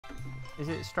Is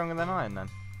it stronger than iron then?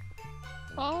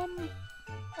 Not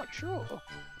sure.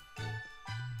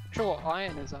 Sure what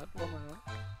iron is at. One minute.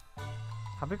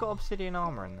 Have we got obsidian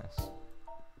armor in this?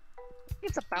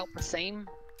 It's about the same.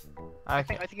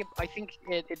 Okay. I think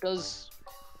it does.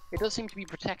 It does seem to be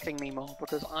protecting me more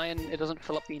because iron it doesn't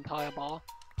fill up the entire bar,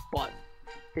 but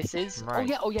this is.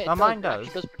 Right. Oh yeah. No, mine does. It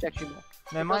actually does protect you more.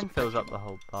 No, mine fills up the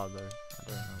whole bar though. I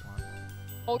don't know why.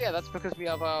 Oh yeah, that's because we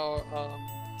have our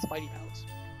Spidey powers.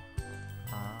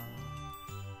 Ah.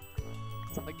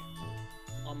 It's like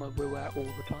armor we wear all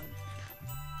the time.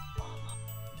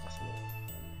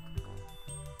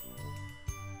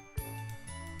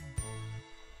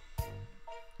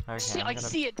 Okay, See, I'm I gonna...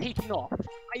 see it taking off.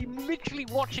 I'm literally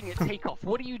watching it take off.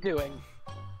 What are you doing?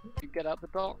 You get out the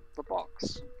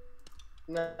box.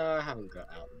 No, I haven't got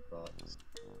out the box.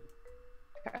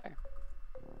 Okay.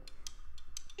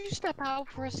 Could you step out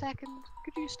for a second?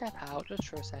 Could you step out just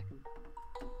for a second?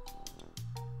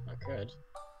 I could.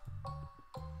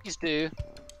 Please do.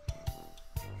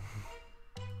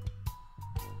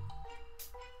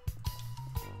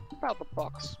 Step out the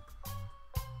box.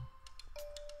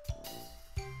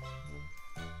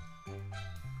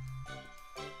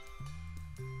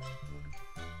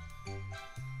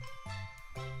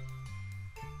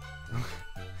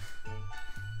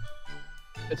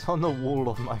 It's on the wall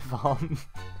of my farm.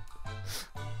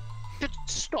 Just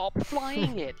stop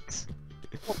flying it!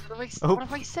 What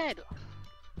have I said?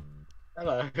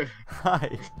 Hello.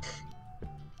 Hi.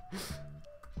 I'm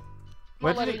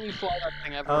not letting you fly that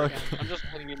thing ever again. Okay. I'm just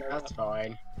letting you know That's that.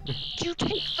 fine. Do you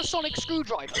take the sonic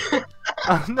screwdriver?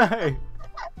 Oh no! I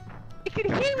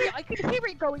can hear it! I can hear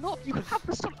it going off! You have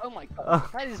the sonic. Oh my god. Oh.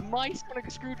 That is my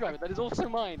sonic screwdriver. That is also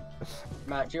mine.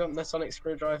 Matt, do you want the sonic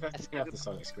screwdriver? Yes, You can have the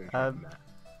sonic screwdriver, Matt.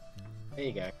 There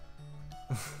you go.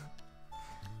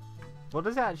 What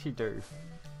does it actually do?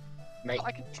 Make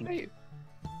I can show you.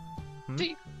 Hmm?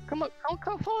 See, come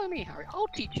follow me, Harry. I'll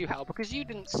teach you how because you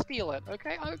didn't steal it.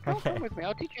 Okay? Okay. Come with me.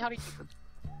 I'll teach you how to use it.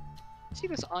 See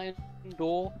this iron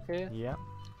door here? Yeah.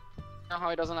 Know how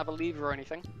it doesn't have a lever or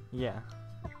anything? Yeah.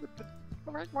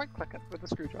 Right click it with the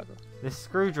screwdriver. This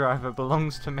screwdriver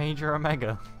belongs to Major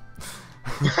Omega.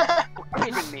 You're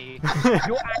kidding me.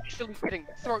 You're actually kidding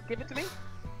me. Give it to me.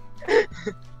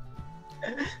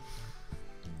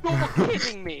 You're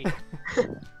kidding me.